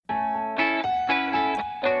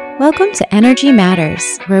Welcome to Energy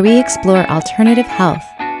Matters, where we explore alternative health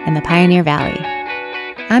in the Pioneer Valley.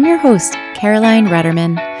 I'm your host, Caroline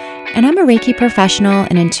Rudderman, and I'm a Reiki professional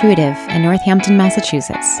and intuitive in Northampton,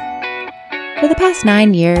 Massachusetts. For the past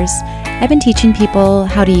 9 years, I've been teaching people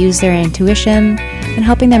how to use their intuition and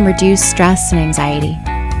helping them reduce stress and anxiety.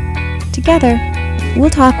 Together,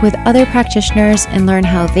 we'll talk with other practitioners and learn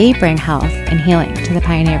how they bring health and healing to the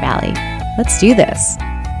Pioneer Valley. Let's do this.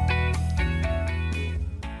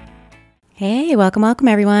 Hey, welcome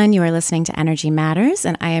everyone. You are listening to Energy Matters,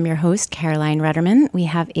 and I am your host, Caroline Rudderman. We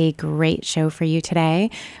have a great show for you today.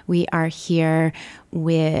 We are here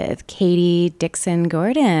with Katie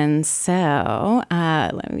Dixon-Gordon. So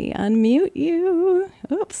let me unmute you.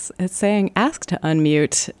 Oops, it's saying ask to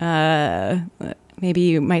unmute. Maybe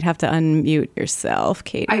you might have to unmute yourself,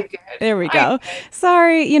 Katie. I did. There we go.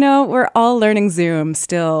 Sorry, we're all learning Zoom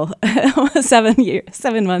still. 7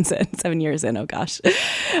 years in. Oh gosh.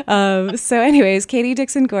 So anyways, Katie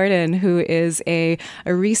Dixon-Gordon, who is a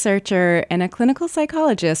researcher and a clinical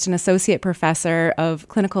psychologist and associate professor of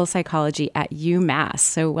clinical psychology at UMass.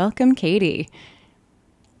 So welcome, Katie.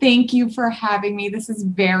 Thank you for having me. This is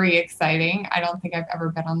very exciting. I don't think I've ever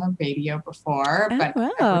been on the radio before, but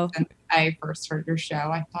ever since I first heard your show,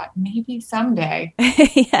 I thought maybe someday.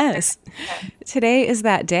 Yes, today is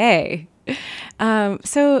that day.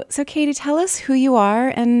 So Katie, tell us who you are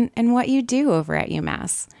and what you do over at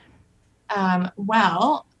UMass.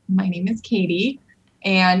 Well, my name is Katie,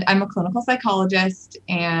 and I'm a clinical psychologist,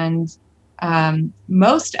 and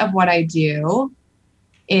most of what I do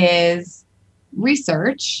is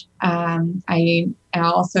research. I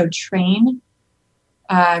also train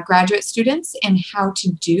graduate students in how to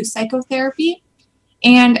do psychotherapy.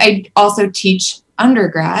 And I also teach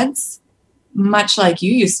undergrads, much like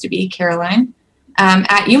you used to be, Caroline,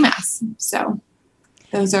 at UMass. So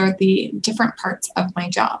those are the different parts of my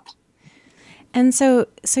job. And so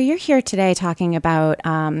you're here today talking about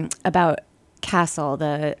CASL,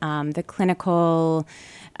 the clinical.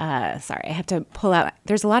 Sorry, I have to pull out.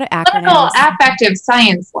 There's a lot of acronyms. Clinical Affective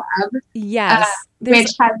Science Lab. Yes. Which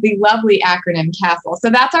has the lovely acronym CASL. So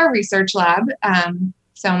that's our research lab.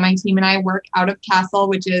 So my team and I work out of CASL,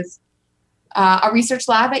 which is a research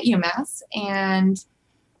lab at UMass. And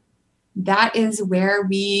that is where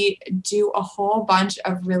we do a whole bunch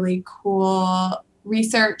of really cool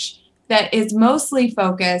research that is mostly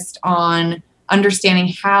focused on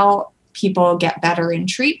understanding how people get better in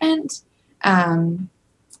treatment.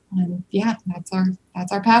 And yeah, that's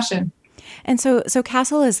our passion. And so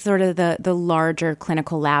CASL is sort of the larger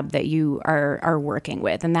clinical lab that you are working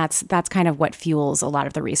with, and that's kind of what fuels a lot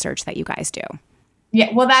of the research that you guys do.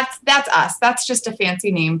 Yeah, well, that's us. That's just a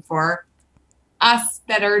fancy name for us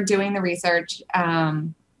that are doing the research.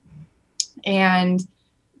 And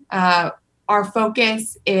our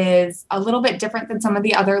focus is a little bit different than some of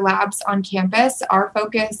the other labs on campus. Our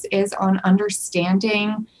focus is on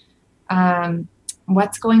understanding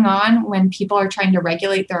what's going on when people are trying to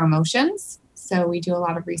regulate their emotions. So we do a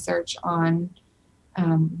lot of research on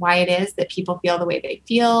why it is that people feel the way they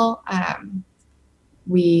feel.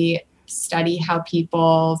 We study how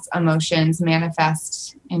people's emotions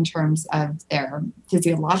manifest in terms of their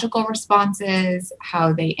physiological responses,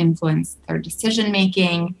 how they influence their decision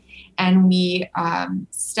making. And we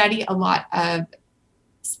study a lot of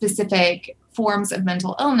specific forms of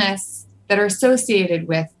mental illness that are associated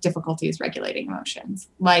with difficulties regulating emotions,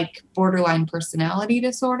 like borderline personality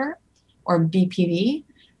disorder or BPD.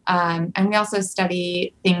 And we also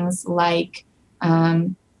study things like,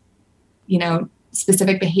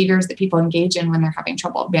 specific behaviors that people engage in when they're having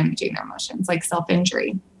trouble managing their emotions, like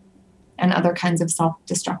self-injury and other kinds of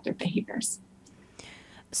self-destructive behaviors.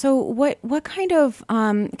 So what kind of,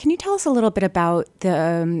 can you tell us a little bit about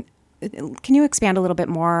can you expand a little bit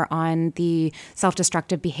more on the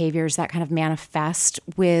self-destructive behaviors that kind of manifest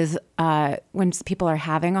with when people are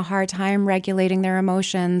having a hard time regulating their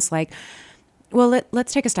emotions? Like, well,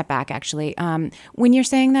 let's take a step back, actually. When you're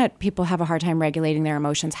saying that people have a hard time regulating their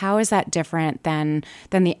emotions, how is that different than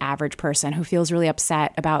the average person who feels really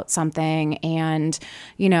upset about something and,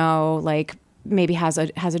 maybe has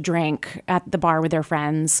a drink at the bar with their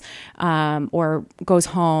friends, or goes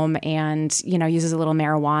home and, uses a little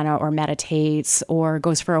marijuana or meditates or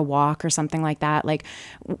goes for a walk or something like that? Like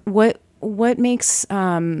what makes,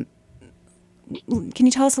 can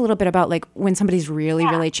you tell us a little bit about like when somebody's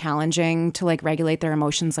really challenging to like regulate their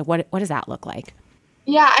emotions? Like what does that look like?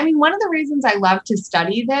 Yeah, I mean, one of the reasons I love to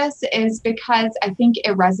study this is because I think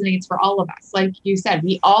it resonates for all of us. Like you said,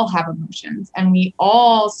 we all have emotions and we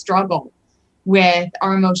all struggle with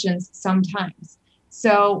our emotions sometimes.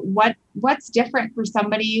 So what's different for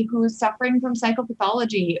somebody who's suffering from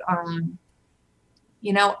psychopathology? I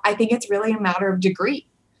think it's really a matter of degree.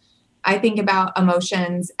 I think about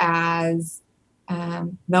emotions as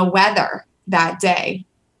the weather that day.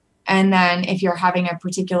 And then if you're having a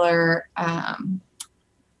particular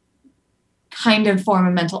kind of form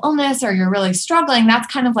of mental illness or you're really struggling,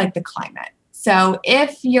 that's kind of like the climate. So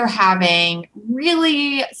if you're having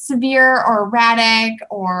really severe or erratic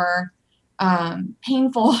or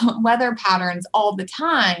painful weather patterns all the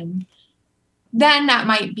time, then that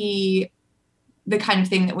might be the kind of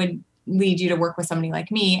thing that would lead you to work with somebody like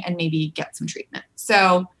me and maybe get some treatment.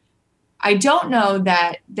 So I don't know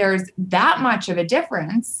that there's that much of a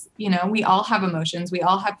difference. We all have emotions, we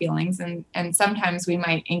all have feelings, and sometimes we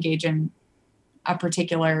might engage in a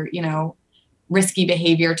particular, risky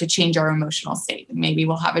behavior to change our emotional state. Maybe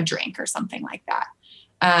we'll have a drink or something like that.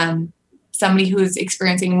 Somebody who's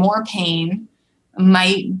experiencing more pain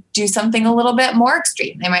might do something a little bit more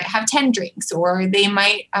extreme. They might have 10 drinks, or they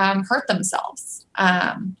might hurt themselves.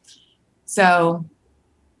 So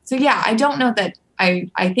yeah, I don't know that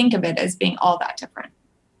I think of it as being all that different.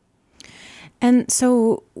 And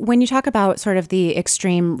so when you talk about sort of the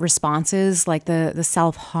extreme responses, like the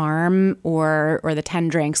self-harm or the 10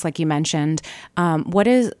 drinks, like you mentioned, what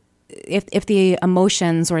is, if the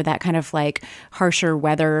emotions or that kind of like harsher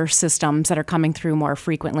weather systems that are coming through more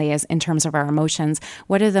frequently as in terms of our emotions,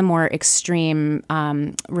 what are the more extreme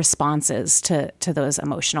responses to those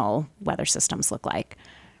emotional weather systems look like?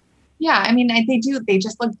 Yeah, I mean, they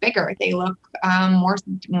just look bigger. They look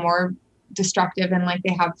more destructive, and like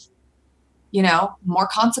they have, more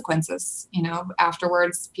consequences.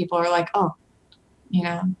 Afterwards, people are like, oh,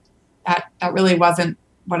 that really wasn't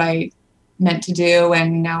what I meant to do,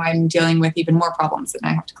 and now I'm dealing with even more problems that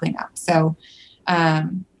I have to clean up. So, I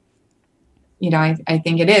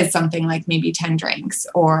think it is something like maybe 10 drinks,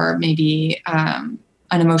 or maybe an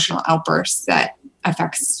emotional outburst that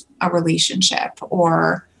affects a relationship,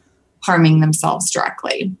 or harming themselves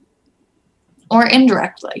directly or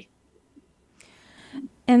indirectly.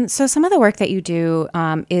 And so some of the work that you do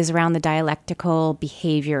is around the dialectical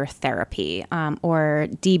behavior therapy, or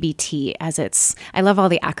DBT, I love all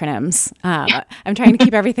the acronyms. I'm trying to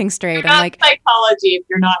keep everything straight. I'm like psychology if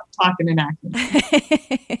you're not talking in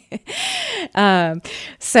acronyms.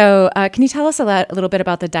 So can you tell us a little bit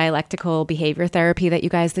about the dialectical behavior therapy that you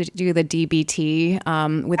guys do, the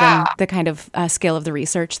DBT, within the kind of scale of the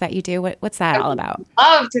research that you do? What's that all about?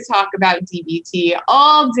 I love to talk about DBT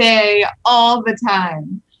all day, all the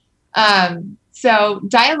time. So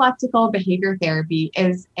dialectical behavior therapy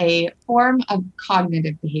is a form of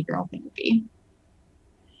cognitive behavioral therapy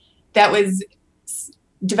that was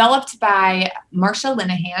developed by Marsha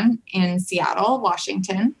Linehan in Seattle,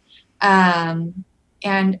 Washington. And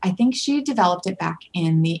I think she developed it back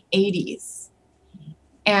in the 80s.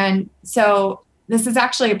 And so this is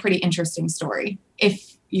actually a pretty interesting story if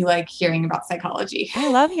you like hearing about psychology. I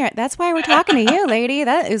love hearing. That's why we're talking to you, lady.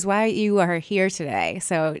 That is why you are here today.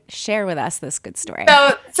 So share with us this good story.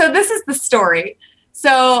 So this is the story.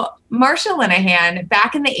 So Marsha Linehan,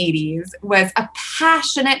 back in the 80s, was a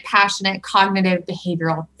passionate cognitive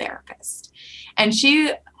behavioral therapist. And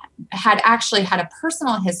she had actually had a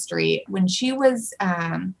personal history when she was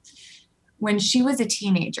a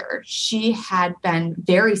teenager. She had been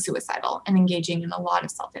very suicidal and engaging in a lot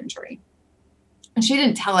of self-injury. And she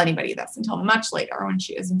didn't tell anybody this until much later, when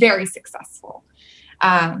she was very successful.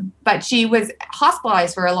 But she was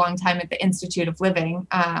hospitalized for a long time at the Institute of Living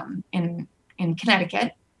in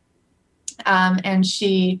Connecticut. And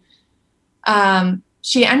she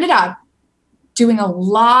ended up doing a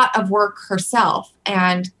lot of work herself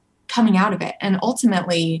and coming out of it, and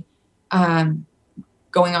ultimately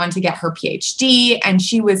going on to get her PhD. And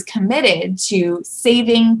she was committed to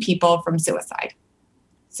saving people from suicide.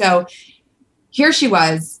 So here she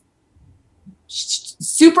was,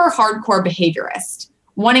 super hardcore behaviorist,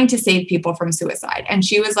 wanting to save people from suicide. And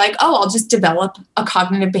she was like, oh, I'll just develop a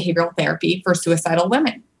cognitive behavioral therapy for suicidal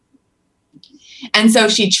women. And so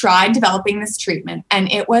she tried developing this treatment, and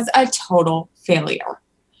it was a total failure.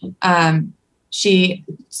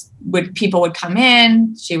 People would come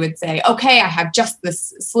in, she would say, okay, I have just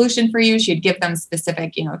this solution for you. She'd give them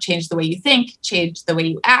specific, change the way you think, change the way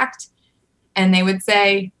you act. And they would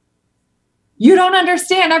say, you don't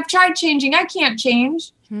understand. I've tried changing. I can't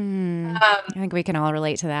change. I think we can all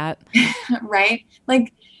relate to that. Right?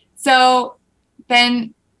 So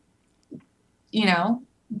then,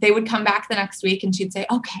 they would come back the next week and she'd say,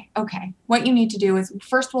 okay, what you need to do is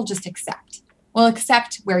first we'll just accept. We'll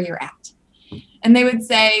accept where you're at. And they would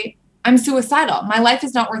say, I'm suicidal. My life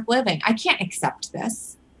is not worth living. I can't accept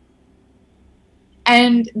this.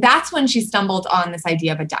 And that's when she stumbled on this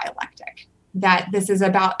idea of a dialectic, that this is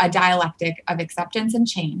about a dialectic of acceptance and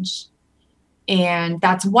change. And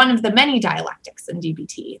that's one of the many dialectics in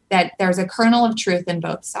DBT, that there's a kernel of truth in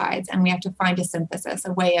both sides. And we have to find a synthesis,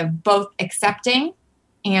 a way of both accepting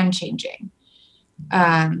and changing.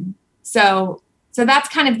 So that's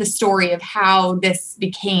kind of the story of how this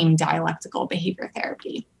became dialectical behavior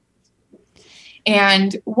therapy.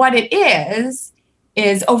 And what it is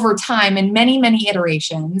over time and many, many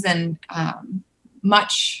iterations and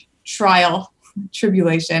much trial,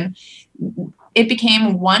 tribulation, it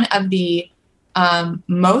became one of the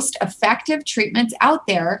most effective treatments out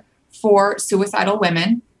there for suicidal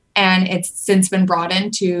women. And it's since been brought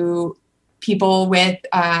into people with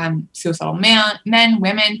suicidal men,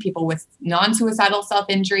 women, people with non-suicidal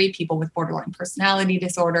self-injury, people with borderline personality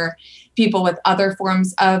disorder, people with other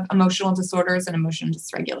forms of emotional disorders and emotional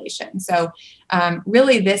dysregulation. So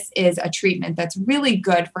really, this is a treatment that's really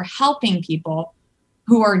good for helping people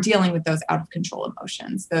who are dealing with those out of control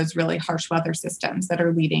emotions, those really harsh weather systems that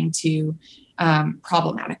are leading to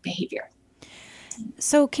problematic behavior.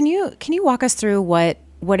 So can you walk us through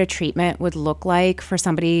what a treatment would look like for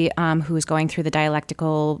somebody who's going through the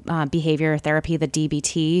dialectical behavior therapy, the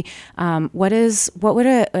DBT? What would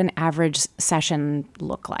an average session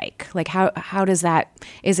look like? Like how does that,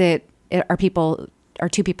 are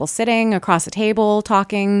two people sitting across a table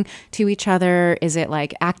talking to each other? Is it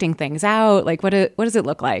like acting things out? Like what does it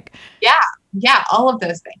look like? Yeah, all of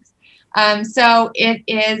those things. So it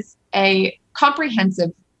is a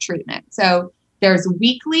comprehensive treatment. So there's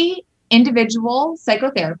weekly individual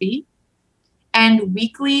psychotherapy and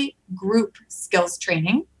weekly group skills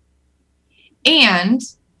training. And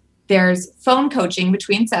there's phone coaching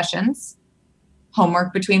between sessions,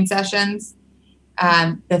 homework between sessions.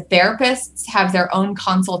 The therapists have their own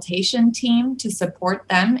consultation team to support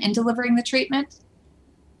them in delivering the treatment.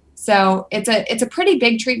 So it's a pretty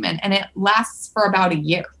big treatment, and it lasts for about a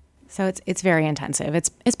year. So it's very intensive.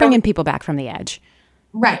 It's bringing people back from the edge.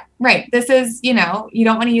 Right. This is, you don't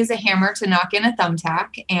want to use a hammer to knock in a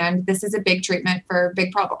thumbtack, and this is a big treatment for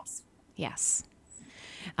big problems. Yes.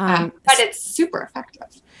 But it's super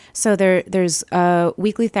effective. So there's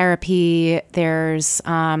weekly therapy, there's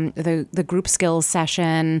the group skills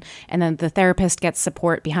session, and then the therapist gets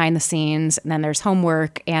support behind the scenes, and then there's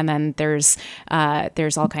homework, and then there's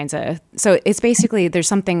all kinds of, so it's basically there's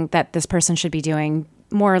something that this person should be doing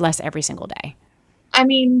more or less every single day. I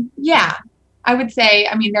mean, yeah, I would say,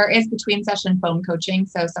 there is between session phone coaching.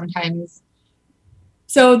 So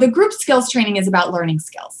the group skills training is about learning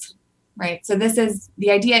skills, right? So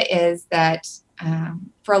the idea is that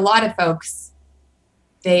for a lot of folks,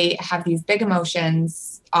 they have these big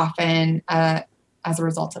emotions, often as a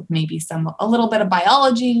result of maybe a little bit of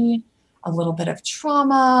biology, a little bit of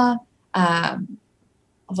trauma, a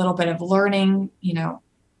little bit of learning,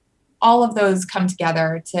 all of those come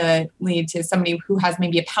together to lead to somebody who has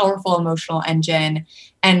maybe a powerful emotional engine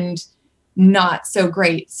and not so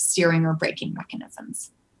great steering or braking mechanisms.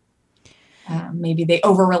 Maybe they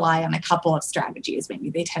over-rely on a couple of strategies. Maybe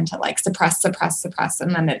they tend to suppress,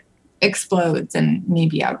 and then it explodes in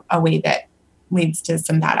maybe a way that leads to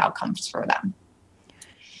some bad outcomes for them.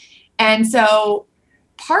 And so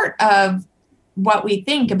part of what we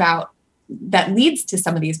think about that leads to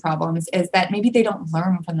some of these problems is that maybe they don't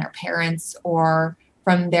learn from their parents or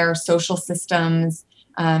from their social systems.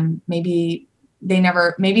 Maybe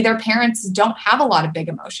their parents don't have a lot of big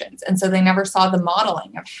emotions. And so they never saw the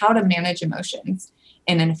modeling of how to manage emotions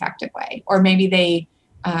in an effective way. Or maybe they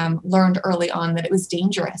learned early on that it was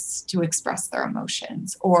dangerous to express their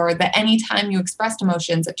emotions, or that anytime you expressed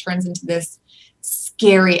emotions, it turns into this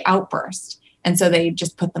scary outburst. And so they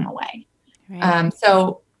just put them away. Right.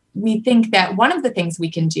 So we think that one of the things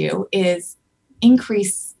we can do is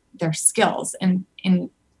increase their skills in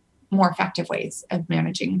more effective ways of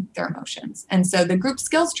managing their emotions. And so the group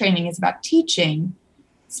skills training is about teaching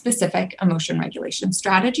specific emotion regulation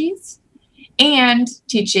strategies and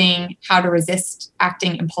teaching how to resist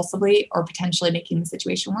acting impulsively or potentially making the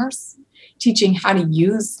situation worse, teaching how to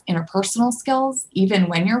use interpersonal skills even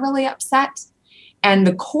when you're really upset. And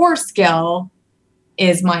the core skill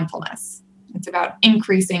is mindfulness. It's about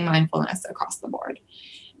increasing mindfulness across the board.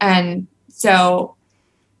 And so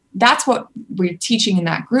that's what we're teaching in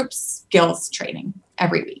that group skills training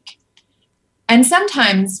every week. And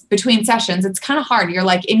sometimes between sessions, it's kind of hard. You're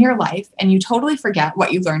in your life and you totally forget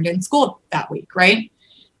what you learned in school that week, right?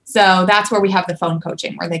 So that's where we have the phone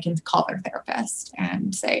coaching, where they can call their therapist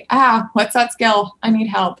and say, what's that skill? I need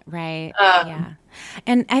help. Right. Yeah.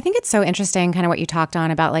 And I think it's so interesting kind of what you talked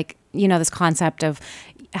on about this concept of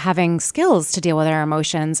having skills to deal with our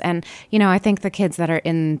emotions. And, I think the kids that are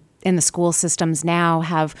in the school systems now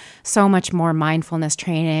have so much more mindfulness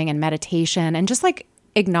training and meditation and just like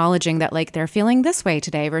acknowledging that like they're feeling this way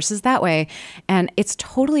today versus that way. And it's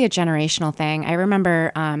totally a generational thing. I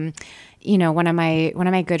remember, one of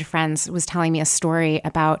my good friends was telling me a story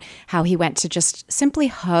about how he went to just simply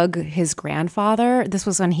hug his grandfather. This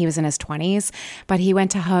was when he was in his 20s, but he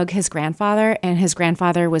went to hug his grandfather, and his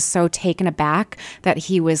grandfather was so taken aback that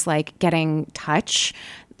he was like getting touch.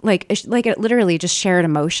 Like it literally just shared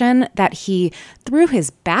emotion that he threw his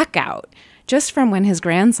back out just from when his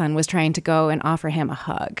grandson was trying to go and offer him a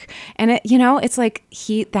hug. And it's like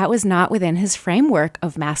that was not within his framework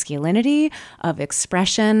of masculinity, of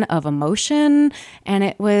expression, of emotion. And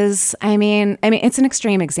it was, I mean, it's an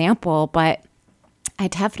extreme example, but I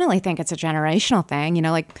definitely think it's a generational thing.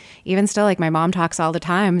 Like even still, like my mom talks all the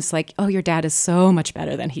time. It's like, oh, your dad is so much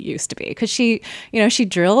better than he used to be. Cause she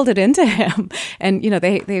drilled it into him, and,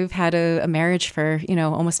 they've had a marriage for,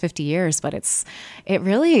 almost 50 years, but it's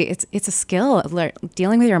a skill.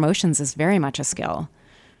 Dealing with your emotions is very much a skill.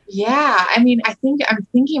 Yeah. I mean, I think I'm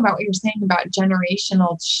thinking about what you're saying about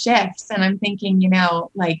generational shifts, and I'm thinking,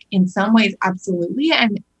 like in some ways, absolutely.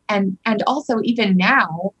 And also even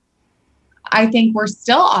now, I think we're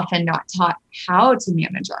still often not taught how to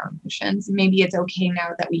manage our emotions. Maybe it's okay now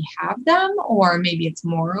that we have them, or maybe it's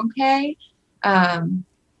more okay.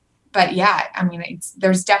 But yeah, I mean,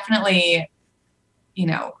 there's definitely,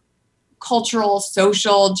 cultural,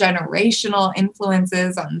 social, generational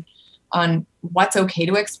influences on what's okay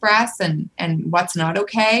to express and what's not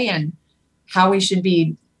okay, and how we should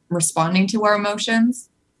be responding to our emotions.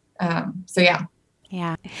 So yeah.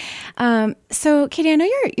 Yeah. So Katie, I know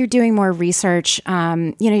you're doing more research.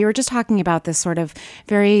 You were just talking about this sort of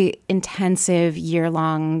very intensive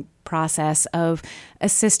year-long process of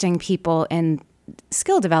assisting people in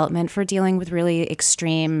skill development for dealing with really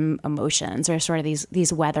extreme emotions, or sort of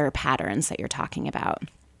these weather patterns that you're talking about.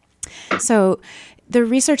 So the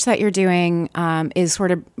research that you're doing is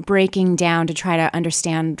sort of breaking down to try to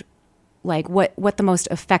understand like what the most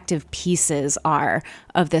effective pieces are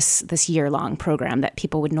of this year-long program that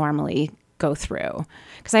people would normally go through.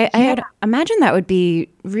 Because I imagine that would be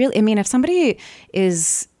really, I mean, if somebody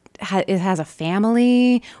has a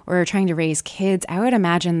family or trying to raise kids, I would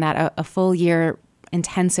imagine that a full year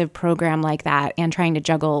intensive program like that, and trying to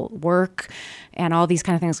juggle work and all these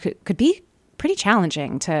kind of things could be pretty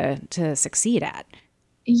challenging to succeed at.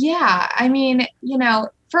 Yeah. I mean,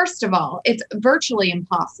 first of all, it's virtually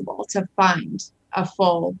impossible to find a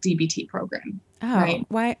full DBT program. Oh,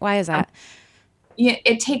 right? Why is that?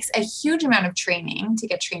 It takes a huge amount of training to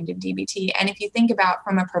get trained in DBT. And if you think about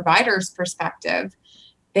from a provider's perspective,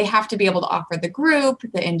 they have to be able to offer the group,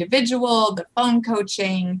 the individual, the phone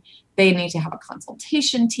coaching. They need to have a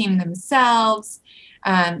consultation team themselves.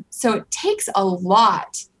 So it takes a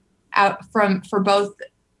lot out for both,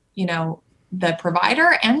 the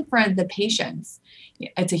provider and for the patients.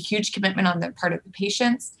 It's a huge commitment on the part of the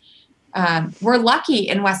patients. We're lucky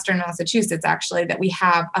in Western Massachusetts, actually, that we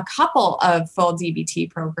have a couple of full DBT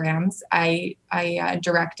programs. I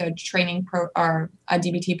direct a a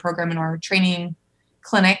DBT program in our training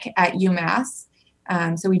clinic at UMass.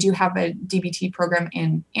 So we do have a DBT program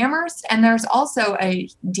in Amherst, and there's also a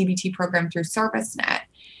DBT program through ServiceNet.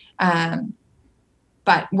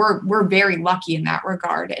 But we're very lucky in that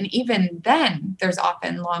regard. And even then, there's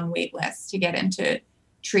often long wait lists to get into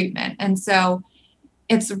treatment. And so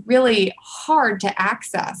it's really hard to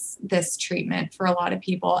access this treatment for a lot of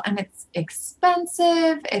people, and it's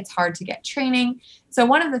expensive. It's hard to get training. So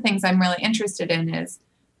one of the things I'm really interested in is,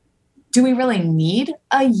 do we really need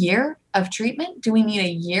a year of treatment? Do we need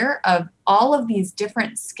a year of all of these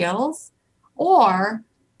different skills? Or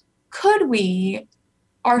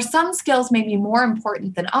are some skills maybe more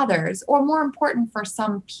important than others, or more important for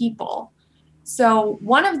some people? So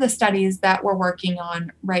one of the studies that we're working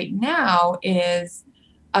on right now is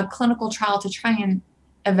a clinical trial to try and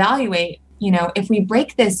evaluate, if we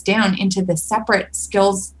break this down into the separate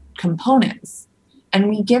skills components, and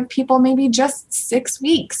we give people maybe just 6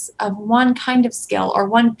 weeks of one kind of skill or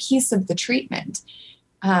one piece of the treatment,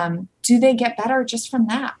 do they get better just from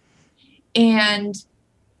that? And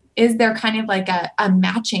is there kind of like a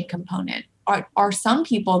matching component? Are some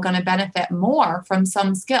people going to benefit more from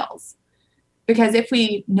some skills? Because if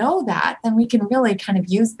we know that, then we can really kind of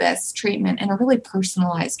use this treatment in a really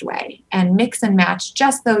personalized way and mix and match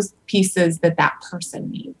just those pieces that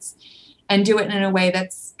person needs, and do it in a way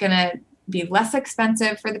that's going to be less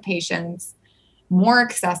expensive for the patients, more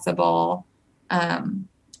accessible,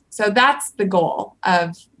 So that's the goal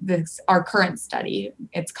of our current study.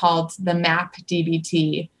 It's called the MAP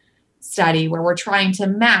DBT study, where we're trying to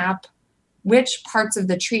map which parts of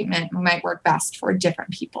the treatment might work best for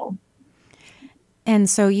different people. And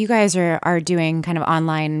so you guys are doing kind of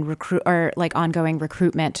online ongoing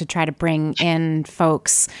recruitment to try to bring in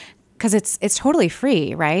folks, because it's totally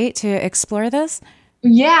free, right, to explore this?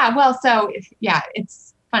 Yeah, well,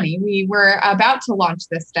 it's funny. We were about to launch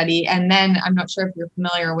this study, and then I'm not sure if you're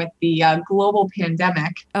familiar with the global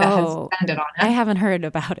pandemic that has descended on us. I haven't heard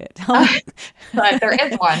about it. But there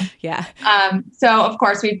is one. Yeah. So, of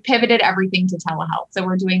course, we pivoted everything to telehealth. So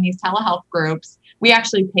we're doing these telehealth groups. We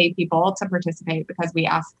actually pay people to participate because we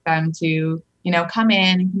ask them to, come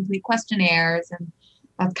in and complete questionnaires, and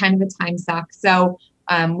that's kind of a time suck. So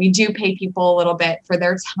we do pay people a little bit for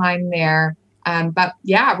their time there. But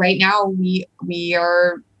yeah, right now we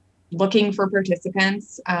are looking for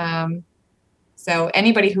participants. So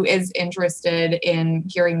anybody who is interested in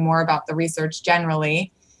hearing more about the research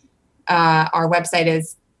generally, our website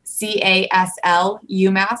is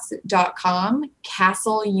caslumass.com,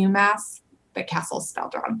 Castle UMass, but Castle's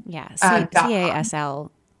spelled wrong. Yeah,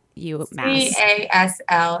 CASL UMass.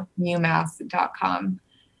 CASLUMass.com.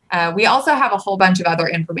 We also have a whole bunch of other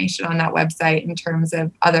information on that website in terms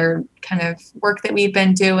of other kind of work that we've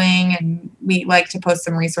been doing. And we like to post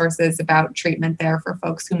some resources about treatment there for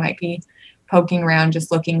folks who might be poking around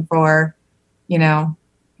just looking for,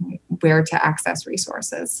 where to access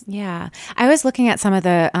resources. Yeah. I was looking at some of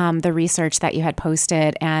the research that you had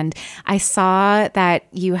posted, and I saw that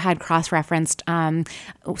you had cross-referenced some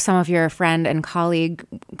of your friend and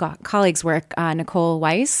colleagues' work, Nicole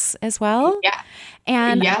Weiss as well. Yeah.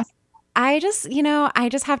 And yes. I just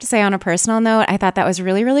have to say, on a personal note, I thought that was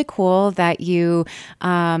really, really cool that you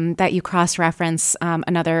cross-reference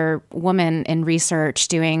another woman in research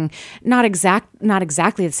doing not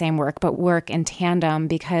exactly the same work, but work in tandem,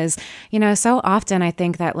 because, so often I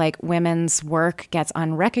think that like women's work gets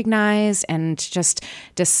unrecognized and just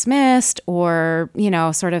dismissed, or,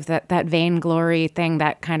 sort of that vainglory thing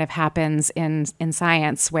that kind of happens in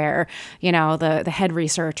science where, the head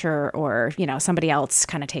researcher or, somebody else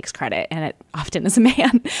kind of takes credit. And it often is a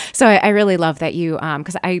man. So I really love that you,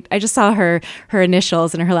 because I just saw her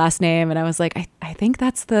initials and her last name, and I was like, I think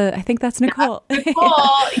that's Nicole.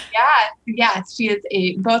 Nicole, yes, she is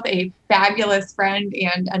both a fabulous friend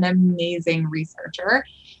and an amazing researcher.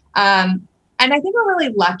 And I think we're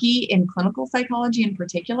really lucky in clinical psychology in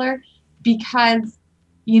particular, because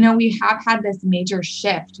we have had this major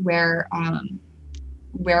shift where a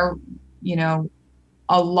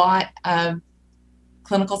lot of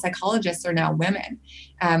clinical psychologists are now women.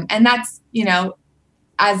 And that's,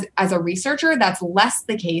 as a researcher, that's less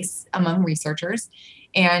the case among researchers.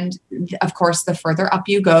 And of course, the further up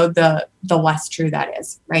you go, the less true that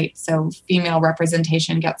is, right? So female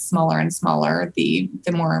representation gets smaller and smaller, the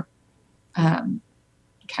more kind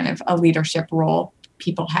of a leadership role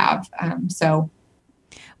people have.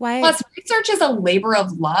 Plus research is a labor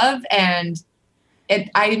of love, and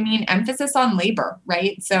emphasis on labor,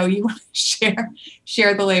 right? So you want to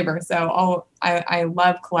share the labor. So I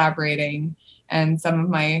love collaborating, and some of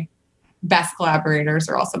my best collaborators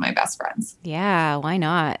are also my best friends. Yeah, why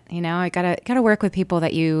not? I gotta work with people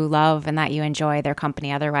that you love and that you enjoy their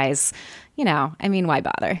company. Otherwise, why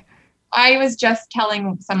bother? I was just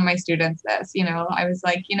telling some of my students this, I was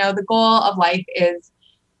like, the goal of life is,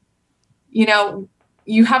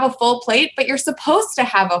 you have a full plate, but you're supposed to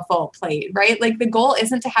have a full plate, right? Like the goal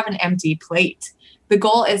isn't to have an empty plate. The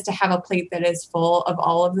goal is to have a plate that is full of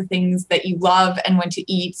all of the things that you love and want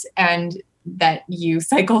to eat, and that you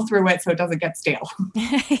cycle through it so it doesn't get stale.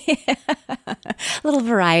 A little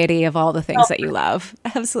variety of all the things that you love.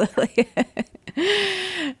 Absolutely.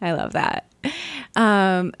 I love that.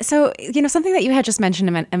 So, something that you had just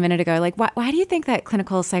mentioned a minute ago, like why do you think that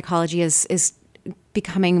clinical psychology is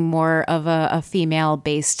becoming more of a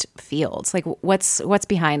female-based field? Like what's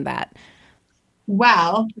behind that?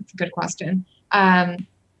 Well, that's a good question. The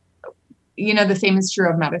same is true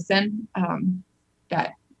of medicine,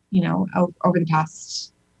 that, over the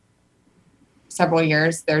past several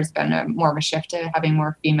years, there's been more of a shift to having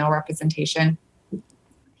more female representation.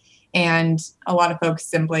 And a lot of folks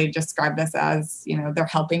simply describe this as, they're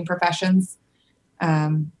helping professions,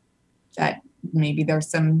 that maybe there's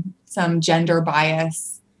some gender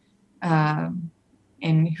bias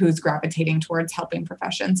in who's gravitating towards helping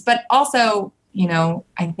professions. But also,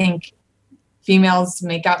 I think females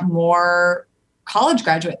make up more college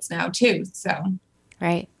graduates now too. So,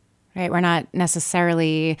 right. Right. We're not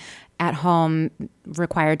necessarily at home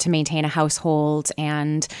required to maintain a household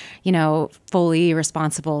and, fully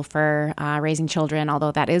responsible for raising children,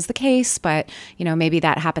 although that is the case. But, maybe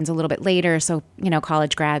that happens a little bit later. So,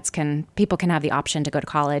 college grads people can have the option to go to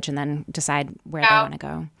college and then decide where they want to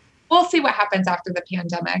go. We'll see what happens after the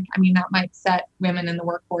pandemic. I mean, that might set women in the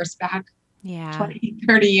workforce back 20,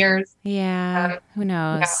 30 years. Yeah. Who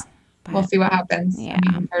knows? Yeah. We'll see what happens. Yeah.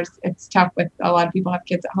 I mean, it's tough with a lot of people have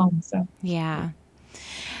kids at home. So, yeah.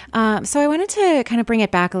 So I wanted to kind of bring it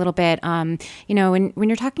back a little bit. When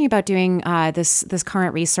you're talking about doing this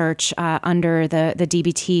current research under the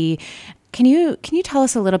DBT, can you tell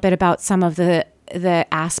us a little bit about some of the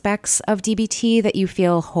aspects of DBT that you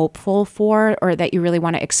feel hopeful for, or that you really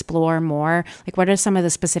want to explore more? Like, what are some of the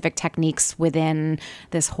specific techniques within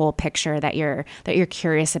this whole picture that you're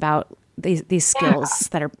curious about? These skills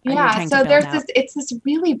that are trying to build out? It's this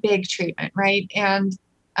really big treatment, right? And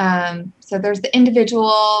so there's the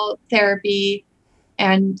individual therapy,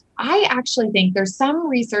 and I actually think there's some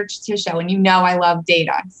research to show, and I love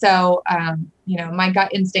data. So my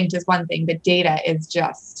gut instinct is one thing, but data is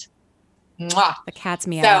just mwah. The cat's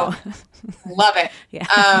meow. So love it.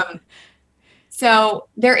 Yeah. So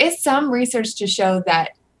there is some research to show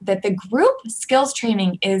that the group skills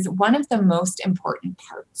training is one of the most important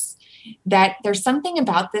parts. That there's something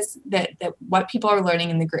about this that what people are learning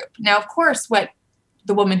in the group. Now, of course, what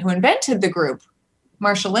the woman who invented the group,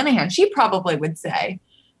 Marsha Linehan, she probably would say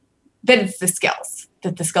that it's the skills,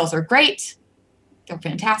 that the skills are great. They're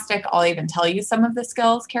fantastic. I'll even tell you some of the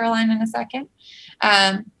skills, Caroline, in a second.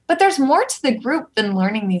 But there's more to the group than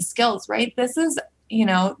learning these skills, right? This is,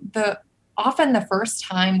 often the first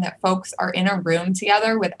time that folks are in a room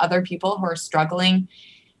together with other people who are struggling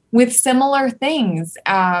with similar things,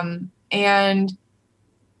 and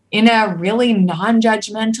in a really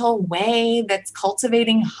non-judgmental way that's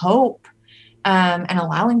cultivating hope, and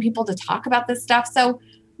allowing people to talk about this stuff. So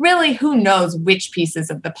really, who knows which pieces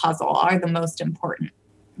of the puzzle are the most important?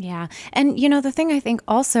 Yeah. And, the thing I think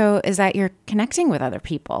also is that you're connecting with other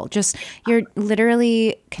people. You're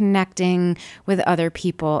literally connecting with other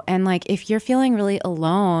people. And like, if you're feeling really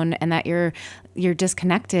alone and that you're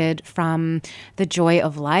disconnected from the joy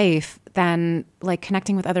of life, then like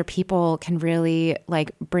connecting with other people can really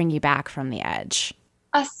like bring you back from the edge.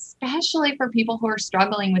 Especially for people who are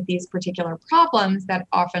struggling with these particular problems that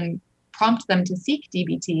often prompt them to seek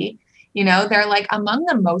DBT. They're like among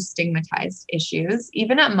the most stigmatized issues,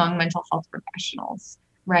 even among mental health professionals,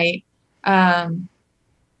 right?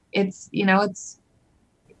 It's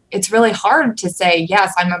really hard to say,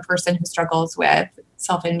 yes, I'm a person who struggles with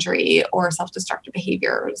self-injury or self-destructive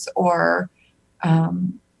behaviors, or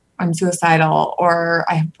I'm suicidal, or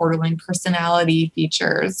I have borderline personality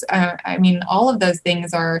features. All of those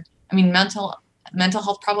things are, mental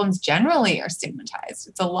health problems generally are stigmatized.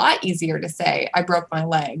 It's a lot easier to say I broke my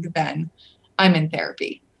leg than I'm in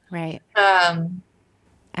therapy. Right.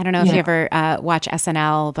 I don't know if you ever watch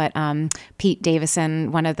SNL, but Pete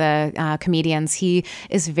Davidson, one of the comedians, he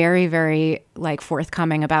is very, very like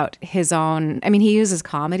forthcoming about his own. He uses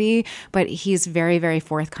comedy, but he's very, very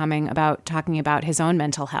forthcoming about talking about his own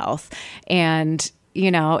mental health. And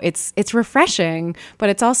it's refreshing, but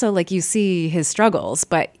it's also like you see his struggles,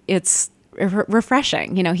 but it's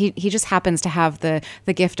refreshing. He just happens to have the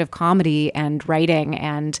gift of comedy and writing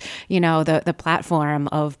and, the platform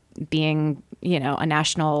of being, a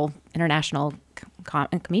international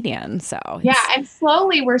comedian. So and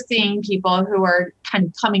slowly we're seeing people who are kind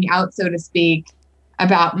of coming out, so to speak,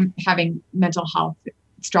 about having mental health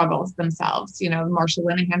struggles themselves. Marsha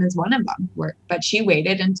Linehan is one of them, but she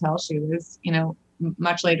waited until she was,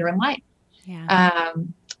 much later in life. Yeah.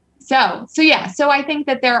 So I think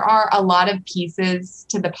that there are a lot of pieces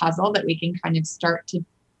to the puzzle that we can kind of start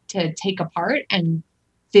to take apart and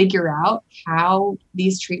figure out how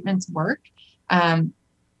these treatments work.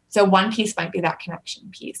 So one piece might be that connection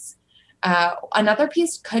piece. Another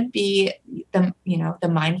piece could be the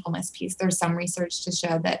mindfulness piece. There's some research to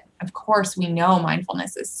show that, of course, we know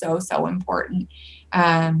mindfulness is so, so important,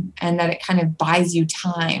 and that it kind of buys you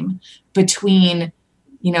time between,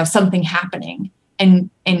 something happening and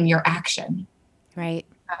your action. Right.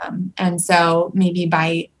 And so maybe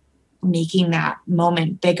by making that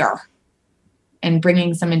moment bigger and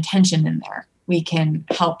bringing some intention in there, we can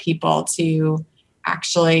help people to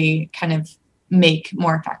actually kind of make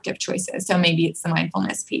more effective choices. So maybe it's the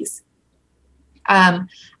mindfulness piece.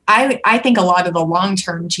 I think a lot of the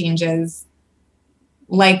long-term changes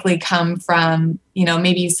likely come from,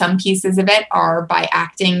 maybe some pieces of it are by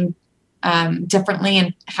acting differently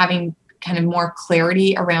and having kind of more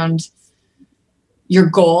clarity around, your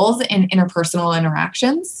goals in interpersonal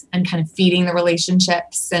interactions and kind of feeding the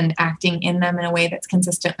relationships and acting in them in a way that's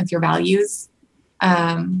consistent with your values.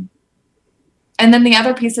 And then the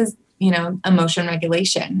other piece is, emotion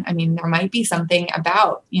regulation. I mean, there might be something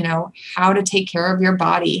about, how to take care of your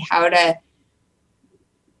body, how to,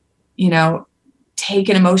 take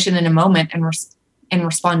an emotion in a moment and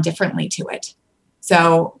respond differently to it.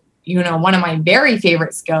 So, one of my very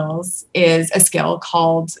favorite skills is a skill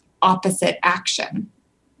called opposite action.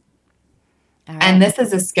 Right. And this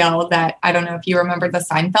is a skill that, I don't know if you remember the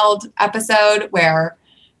Seinfeld episode where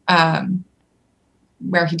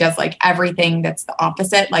he does like everything that's the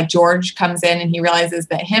opposite. Like George comes in and he realizes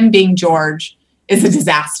that him being George is a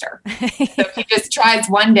disaster. So he just tries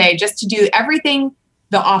one day just to do everything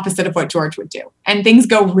the opposite of what George would do. And things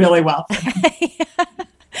go really well for him.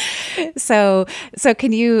 So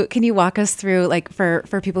can you walk us through, like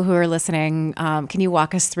for people who are listening, can you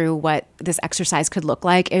walk us through what this exercise could look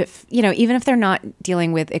like if, even if they're not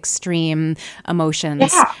dealing with extreme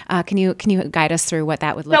emotions, can you guide us through what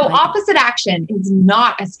that would look like? So opposite action is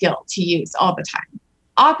not a skill to use all the time.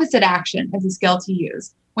 Opposite action is a skill to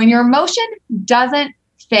use when your emotion doesn't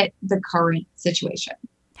fit the current situation.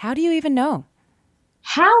 How do you even know?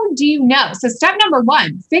 How do you know? So step number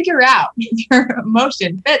 1, figure out if your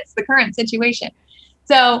emotion fits the current situation.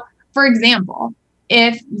 So for example,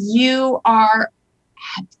 if you are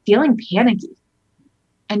feeling panicky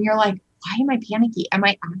and you're like, why am I panicky? Am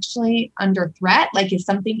I actually under threat? Like, is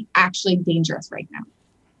something actually dangerous right now?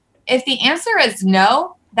 If the answer is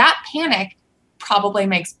no, that panic probably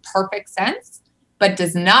makes perfect sense, but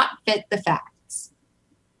does not fit the facts.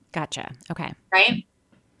 Gotcha. Okay. Right?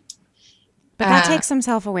 But that takes some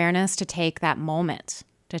self-awareness to take that moment,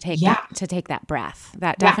 to take that breath.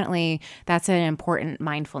 That definitely, that's an important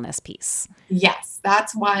mindfulness piece. Yes.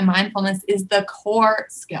 That's why mindfulness is the core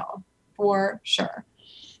skill for sure.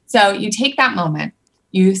 So you take that moment,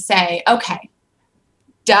 you say, okay,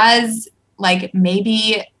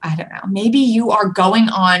 maybe you are going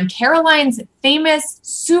on Caroline's famous,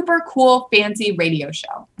 super cool, fancy radio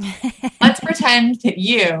show. Let's pretend that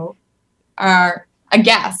you are a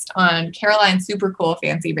guest on Caroline's super cool,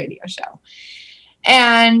 fancy radio show.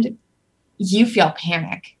 And you feel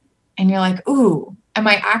panic and you're like, ooh, am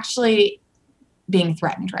I actually being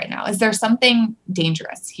threatened right now? Is there something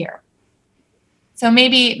dangerous here? So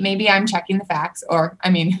maybe I'm checking the facts, or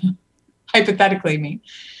hypothetically me.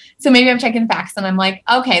 So maybe I'm checking the facts and I'm like,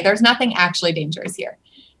 okay, there's nothing actually dangerous here.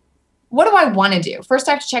 What do I want to do? First,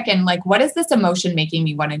 I have to check in, like, what is this emotion making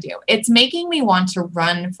me want to do? It's making me want to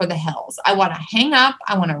run for the hills. I want to hang up.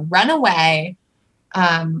 I want to run away.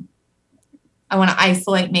 I want to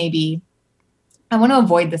isolate maybe. I want to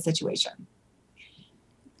avoid the situation.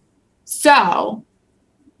 So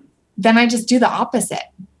then I just do the opposite.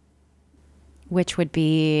 Which would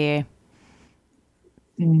be?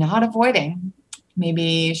 Not avoiding.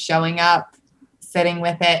 Maybe showing up, sitting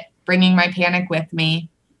with it, bringing my panic with me.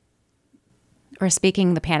 Or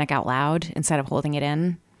speaking the panic out loud instead of holding it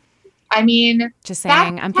in. Just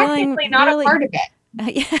saying, I'm feeling not really, a part of it.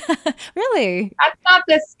 Yeah, really? That's not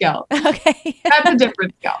this skill. Okay. That's a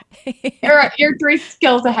different skill. You're 3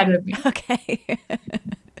 skills ahead of me. Okay.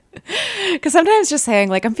 Because sometimes just saying,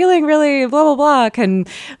 like, I'm feeling really blah, blah, blah, can,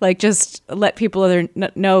 like, just let people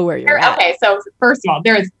know where you're at. Okay, so first of all,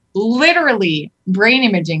 there is literally brain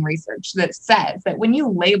imaging research that says that when you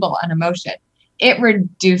label an emotion, it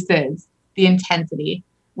reduces the intensity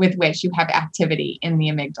with which you have activity in the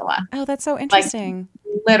amygdala. Oh, that's so interesting.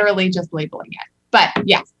 Like, literally just labeling it. But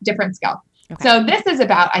yes, different skill. Okay. So this is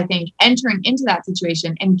about, I think, entering into that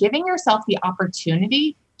situation and giving yourself the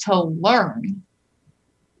opportunity to learn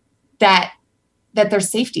that there's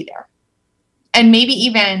safety there. And maybe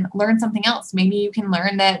even learn something else. Maybe you can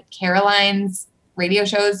learn that Caroline's radio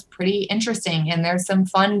show is pretty interesting and there's some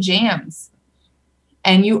fun jams.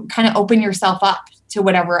 And you kind of open yourself up to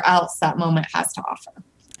whatever else that moment has to offer.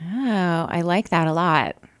 Oh, I like that a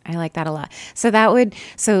lot. So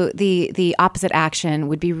the opposite action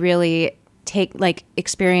would be really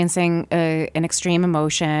experiencing an extreme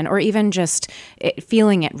emotion, or even just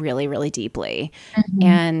feeling it really, really deeply,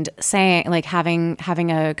 and saying, like, having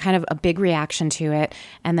a kind of a big reaction to it,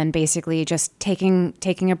 and then basically just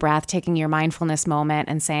taking a breath, taking your mindfulness moment,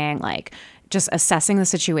 and saying, like, just assessing the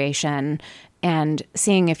situation and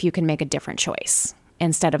seeing if you can make a different choice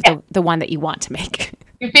instead of the one that you want to make.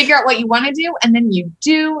 You figure out what you want to do, and then you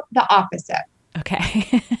do the opposite.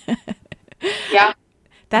 Okay. Yeah.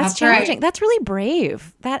 That's challenging. Right. That's really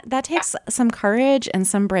brave. That takes some courage and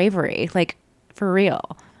some bravery, like, for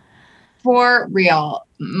real. For real.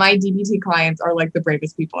 My DBT clients are like the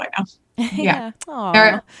bravest people I know. Yeah.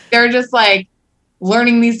 Yeah. They're just like,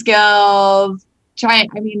 learning these skills,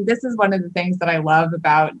 this is one of the things that I love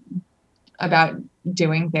about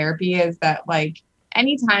doing therapy is that like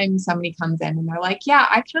anytime somebody comes in and they're like, yeah,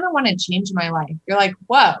 I kind of want to change my life. You're like,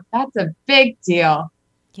 whoa, that's a big deal.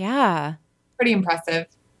 Yeah. Pretty impressive.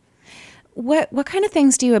 What kind of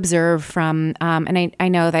things do you observe from, and I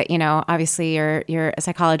know that, obviously you're a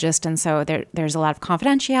psychologist, and so there's a lot of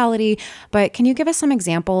confidentiality, but can you give us some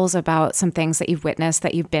examples about some things that you've witnessed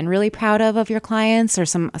that you've been really proud of your clients, or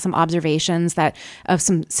some observations of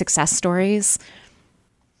some success stories?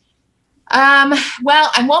 Well,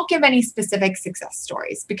 I won't give any specific success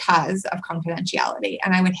stories because of confidentiality.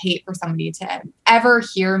 And I would hate for somebody to ever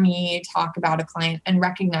hear me talk about a client and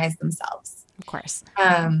recognize themselves. Of course.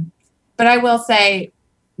 But I will say,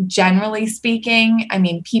 generally speaking,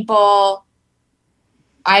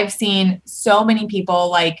 I've seen so many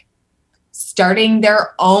people like starting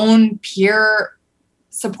their own peer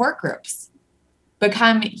support groups,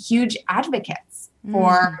 become huge advocates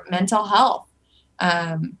for mental health.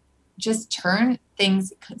 Just turn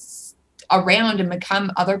things around and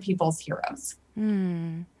become other people's heroes.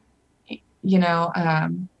 A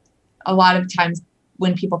lot of times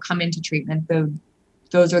when people come into treatment,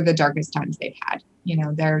 those are the darkest times they've had.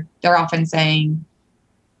 They're often saying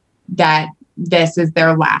that this is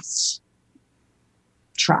their last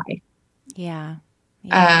try. Yeah.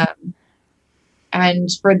 And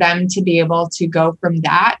for them to be able to go from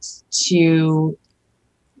that to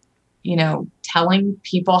telling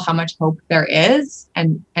people how much hope there is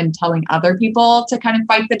and telling other people to kind of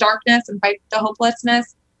fight the darkness and fight the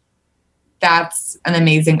hopelessness, that's an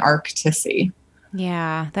amazing arc to see.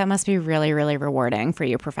 Yeah, that must be really, really rewarding for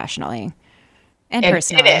you professionally and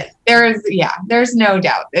personally. It is. There's no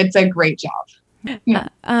doubt. It's a great job. Yeah.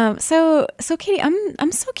 So Katie,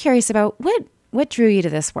 I'm so curious about what drew you to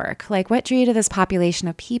this work? Like, what drew you to this population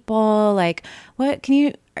of people? Like,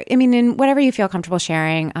 in whatever you feel comfortable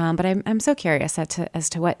sharing. But I'm so curious as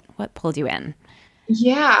to what pulled you in.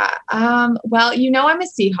 Yeah. Well, I'm a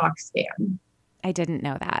Seahawks fan. I didn't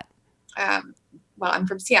know that. Well, I'm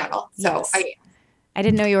from Seattle, so yes. I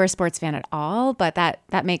didn't know you were a sports fan at all, but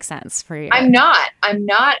that makes sense for you. I'm not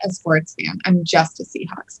a sports fan. I'm just a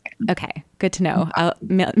Seahawks fan. Okay. Good to know. I'm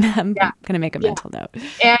going to make a mental note.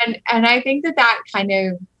 And I think that kind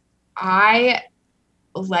of, I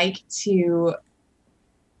like to,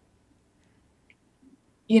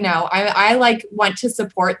 I like want to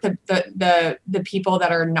support the people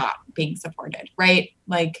that are not being supported, right?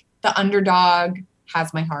 Like the underdog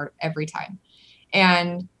has my heart every time.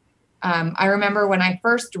 And I remember when I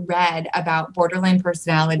first read about borderline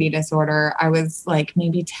personality disorder, I was like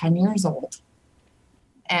maybe 10 years old.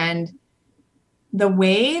 And the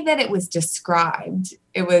way that it was described,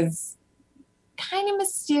 it was kind of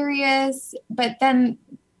mysterious, but then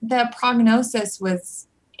the prognosis was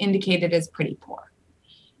indicated as pretty poor.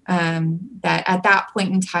 That at that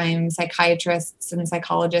point in time, psychiatrists and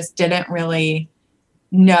psychologists didn't really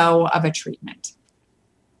know of a treatment.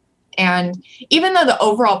 And even though the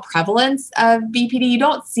overall prevalence of BPD, you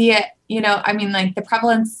don't see it, the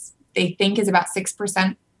prevalence they think is about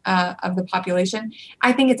 6% of the population.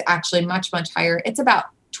 I think it's actually much, much higher. It's about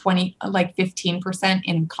 15%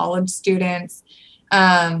 in college students.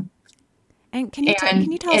 And can you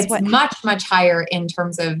tell us what? It's much, much higher in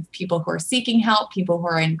terms of people who are seeking help, people who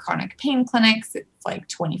are in chronic pain clinics. It's like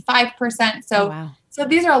 25%. So, wow. So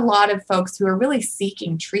these are a lot of folks who are really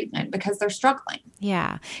seeking treatment because they're struggling.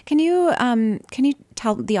 Yeah. Can you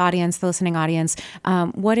tell the audience, the listening audience,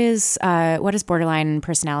 what is borderline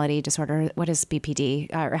personality disorder? What is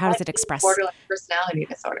BPD, or how does it express? Borderline personality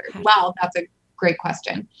disorder. Wow, that's a great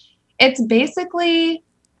question. It's basically,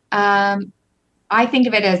 I think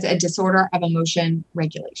of it as a disorder of emotion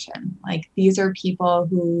regulation. Like these are people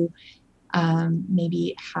who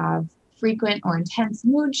maybe have frequent or intense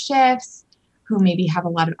mood shifts, who maybe have a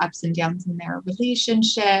lot of ups and downs in their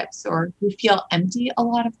relationships, or who feel empty a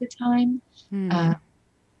lot of the time.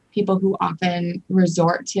 People who often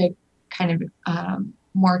resort to kind of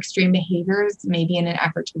more extreme behaviors, maybe in an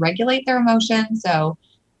effort to regulate their emotions. So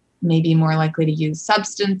maybe more likely to use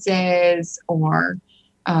substances or,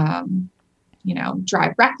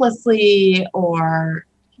 drive recklessly or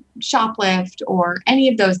shoplift or any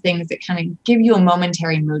of those things that kind of give you a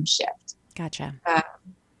momentary mood shift. Gotcha.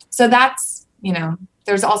 So that's,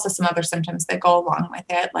 there's also some other symptoms that go along with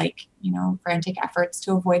it, like, frantic efforts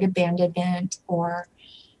to avoid abandonment or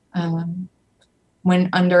when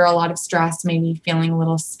under a lot of stress, maybe feeling a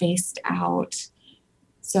little spaced out.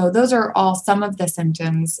 So those are all some of the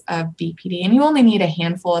symptoms of BPD, and you only need a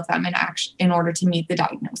handful of them in order to meet the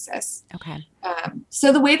diagnosis. Okay.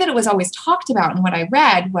 So the way that it was always talked about and what I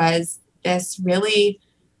read was this really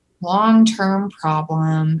long-term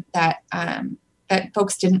problem that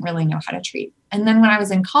folks didn't really know how to treat. And then when I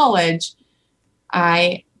was in college,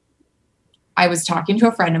 I was talking to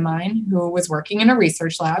a friend of mine who was working in a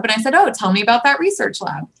research lab, and I said, "Oh, tell me about that research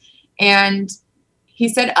lab." And he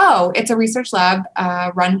said, "Oh, it's a research lab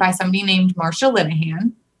run by somebody named Marsha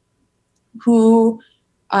Linehan, who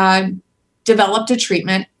developed a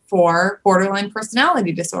treatment for borderline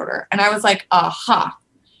personality disorder." And I was like, aha,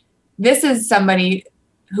 this is somebody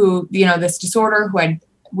who, this disorder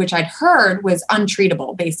which I'd heard was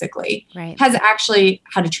untreatable, basically, right, has actually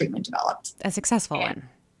had a treatment developed. A successful one.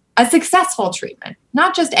 A successful treatment,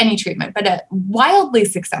 not just any treatment, but a wildly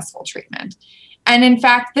successful treatment. And in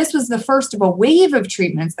fact, this was the first of a wave of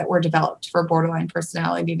treatments that were developed for borderline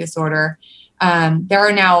personality disorder. There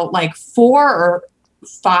are now like 4 or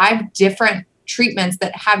 5 different treatments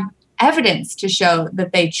that have evidence to show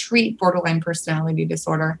that they treat borderline personality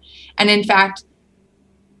disorder. And in fact,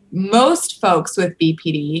 most folks with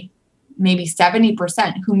BPD, maybe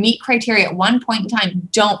 70%, who meet criteria at one point in time,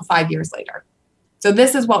 don't 5 years later. So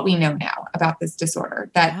this is what we know now about this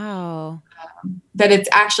disorder, that it's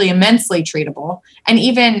actually immensely treatable. And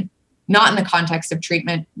even not in the context of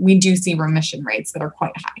treatment, we do see remission rates that are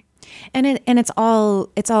quite high. And it's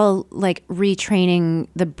all like retraining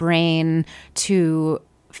the brain to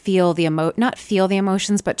feel not feel the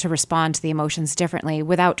emotions, but to respond to the emotions differently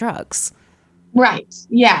without drugs. Right.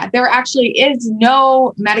 Yeah. There actually is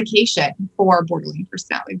no medication for borderline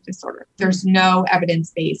personality disorder. There's no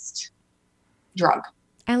evidence-based drug.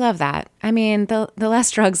 I love that. I mean, the less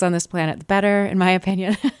drugs on this planet, the better, in my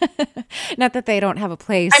opinion. Not that they don't have a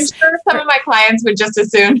place. I'm sure some of my clients would just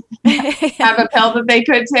as soon have a pill that they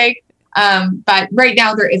could take. But right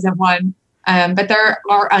now there isn't one. But there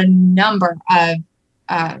are a number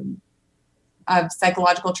of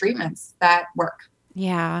psychological treatments that work.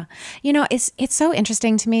 Yeah. It's so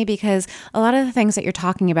interesting to me because a lot of the things that you're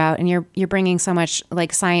talking about, and you're bringing so much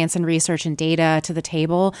like science and research and data to the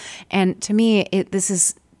table. And to me, this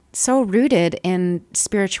is so rooted in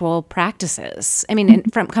spiritual practices. I mean,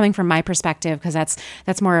 coming from my perspective, because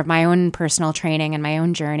that's more of my own personal training and my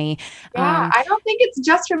own journey. Yeah, I don't think it's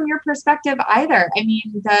just from your perspective either. I mean,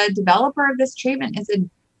 the developer of this treatment is a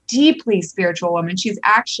deeply spiritual woman. She's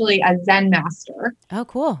actually a Zen master. Oh,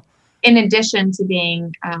 cool. In addition to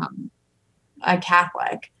being a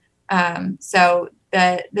Catholic. So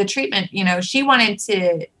the treatment, she wanted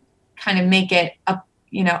to kind of make it,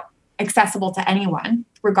 accessible to anyone,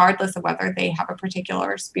 regardless of whether they have a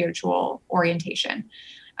particular spiritual orientation.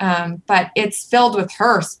 But it's filled with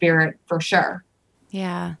her spirit for sure.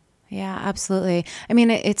 Yeah. Yeah, absolutely. I mean,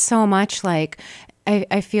 it's so much like,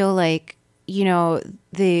 I feel like,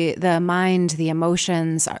 the mind, the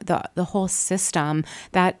emotions, the whole system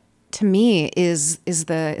that, to me, is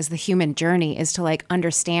the human journey, is to like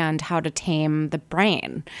understand how to tame the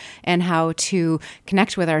brain and how to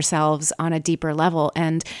connect with ourselves on a deeper level.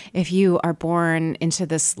 And if you are born into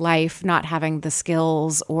this life not having the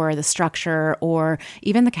skills or the structure or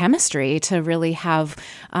even the chemistry to really have,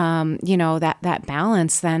 that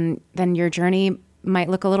balance, then your journey might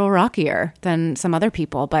look a little rockier than some other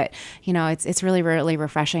people. But, it's really, really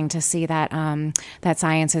refreshing to see that that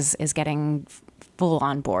science is getting full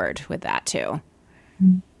on board with that too.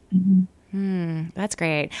 Mm-hmm. That's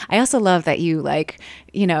great. I also love that you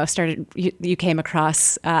started, you came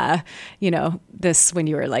across, this when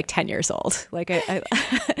you were like 10 years old. Like I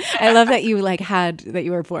love that you that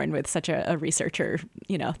you were born with such a researcher,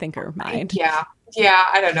 thinker mind. Yeah. Yeah.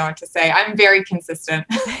 I don't know what to say. I'm very consistent.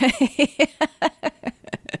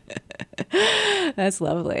 That's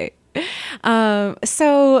lovely.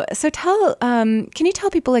 So tell, can you tell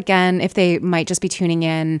people again, if they might just be tuning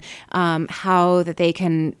in, how that they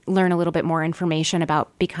can learn a little bit more information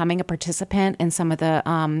about becoming a participant in some of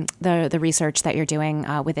the research that you're doing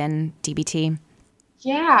within DBT?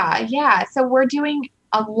 Yeah. So we're doing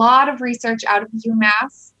a lot of research out of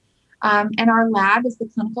UMass, and our lab is the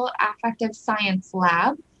Clinical Affective Science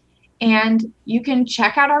Lab. And you can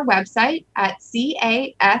check out our website at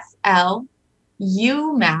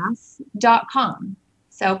CASLUMass.com.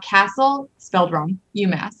 So Castle, spelled wrong,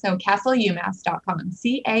 UMass. So CastleUMass.com.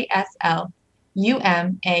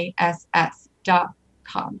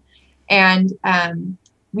 CASLUMASS.com. And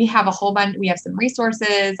we have a whole bunch, we have some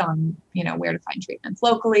resources on, where to find treatments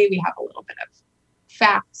locally. We have a little bit of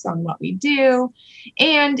facts on what we do.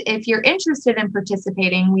 And if you're interested in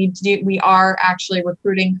participating, we are actually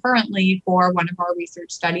recruiting currently for one of our research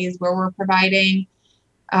studies where we're providing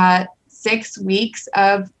 6 weeks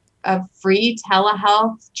of free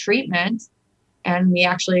telehealth treatment. And we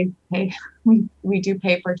actually pay, we do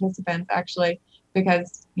pay participants actually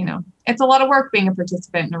because, it's a lot of work being a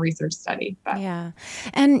participant in a research study. But. Yeah.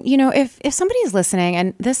 And, if somebody's listening,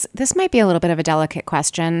 and this might be a little bit of a delicate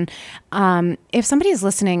question, if somebody's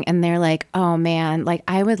listening and they're like, oh man, like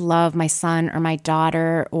I would love my son or my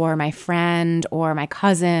daughter or my friend or my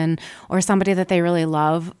cousin or somebody that they really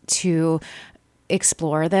love to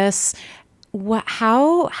explore this,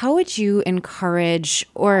 how would you encourage,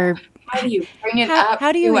 or how do you bring it up?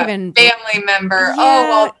 How do you to even a family member? Yeah. Oh,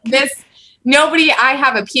 well, I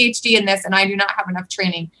have a PhD in this and I do not have enough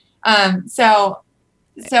training. So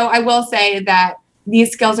I will say that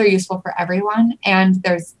these skills are useful for everyone. And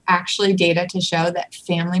there's actually data to show that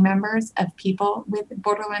family members of people with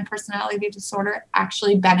borderline personality disorder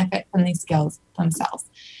actually benefit from these skills themselves.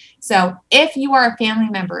 So if you are a family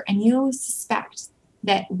member and you suspect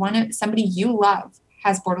that somebody you love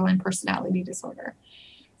has borderline personality disorder,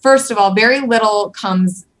 first of all, very little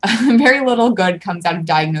good comes out of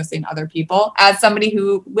diagnosing other people. As somebody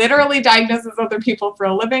who literally diagnoses other people for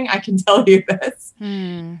a living, I can tell you this.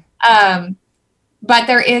 But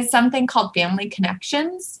there is something called Family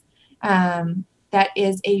Connections. That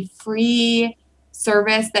is a free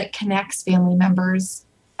service that connects family members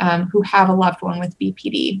who have a loved one with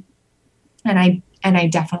BPD. And I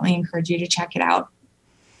definitely encourage you to check it out.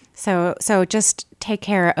 So just take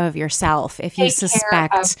care of yourself. If you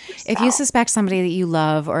suspect somebody that you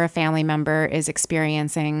love or a family member is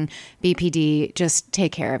experiencing BPD, just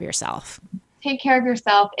take care of yourself. Take care of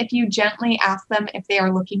yourself. If you gently ask them if they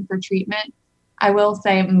are looking for treatment, I will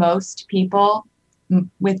say most people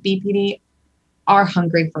with BPD are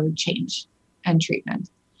hungry for change and treatment.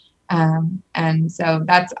 And so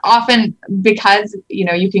that's often because,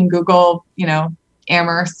 you can Google,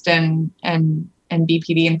 Amherst and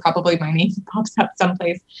BPD and probably my name pops up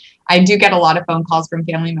someplace. I do get a lot of phone calls from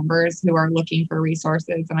family members who are looking for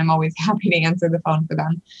resources, and I'm always happy to answer the phone for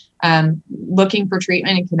them. Looking for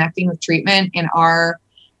treatment and connecting with treatment in our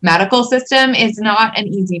medical system is not an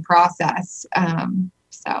easy process.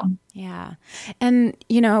 Yeah. And,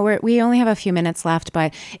 we only have a few minutes left,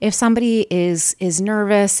 but if somebody is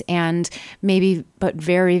nervous and but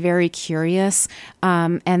very, very curious,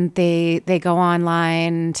 and they go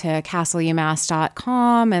online to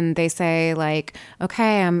castleumass.com and they say like,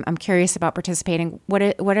 okay, I'm curious about participating.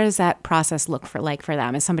 What does that process look like for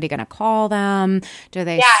them? Is somebody going to call them? Do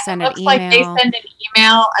they send an email? Like they send an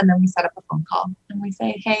email and then we set up a phone call and we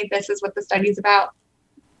say, hey, this is what the study's about.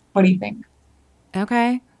 What do you think?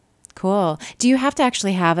 Okay. Cool. Do you have to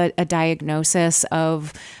actually have a diagnosis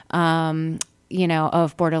of,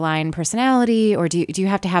 of borderline personality, or do you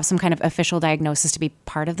have to have some kind of official diagnosis to be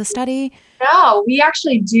part of the study? No, we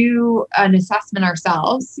actually do an assessment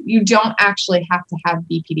ourselves. You don't actually have to have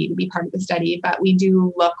BPD to be part of the study, but we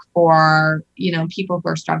do look for, people who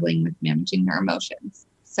are struggling with managing their emotions.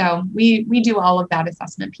 So we do all of that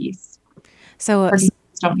assessment piece. So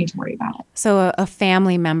don't need to worry about it. So a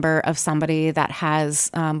family member of somebody that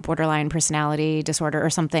has borderline personality disorder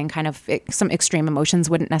or something kind of some extreme emotions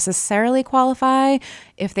wouldn't necessarily qualify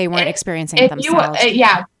if they weren't experiencing it themselves.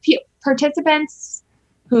 Participants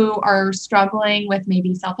who are struggling with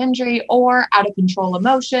maybe self-injury or out of control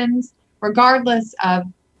emotions, regardless of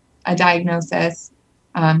a diagnosis,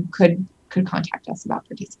 could contact us about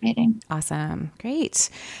participating. Awesome. Great.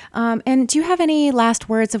 And do you have any last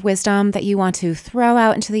words of wisdom that you want to throw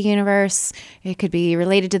out into the universe? It could be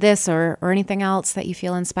related to this or anything else that you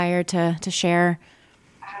feel inspired to share.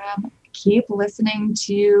 Keep listening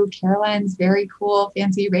to Caroline's very cool,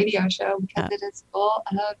 fancy radio show because it is full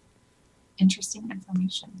of interesting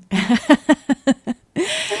information.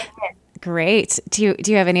 Great. Do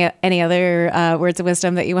you have any other words of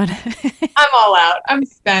wisdom that you want to? I'm all out. I'm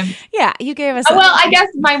spent. Yeah, you gave us. Well, I guess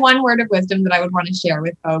my one word of wisdom that I would want to share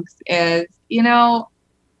with folks is,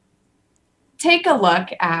 take a look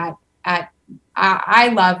at. I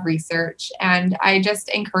love research, and I just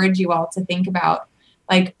encourage you all to think about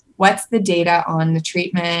what's the data on the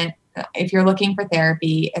treatment. If you're looking for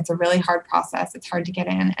therapy, it's a really hard process. It's hard to get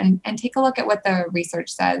in, and take a look at what the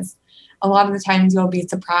research says. A lot of the times you'll be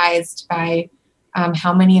surprised by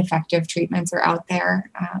how many effective treatments are out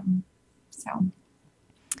there. So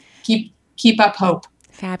keep up hope.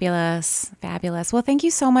 Fabulous. Well, thank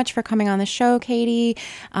you so much for coming on the show, Katie.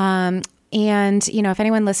 And, if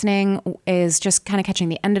anyone listening is just kind of catching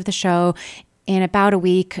the end of the show, in about a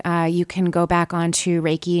week, you can go back onto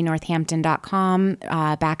ReikiNorthampton.com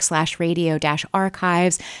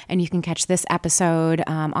 /radio-archives, and you can catch this episode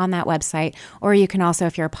on that website. Or you can also,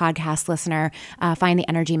 if you're a podcast listener, find the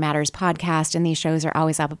Energy Matters podcast, and these shows are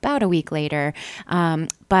always up about a week later.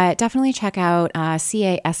 But definitely check out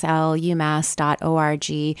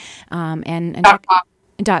caslumass.org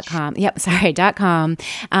and .com. Yep. Sorry. .com.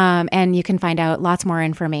 And you can find out lots more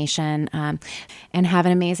information. And have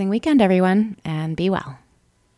an amazing weekend, everyone, and be well.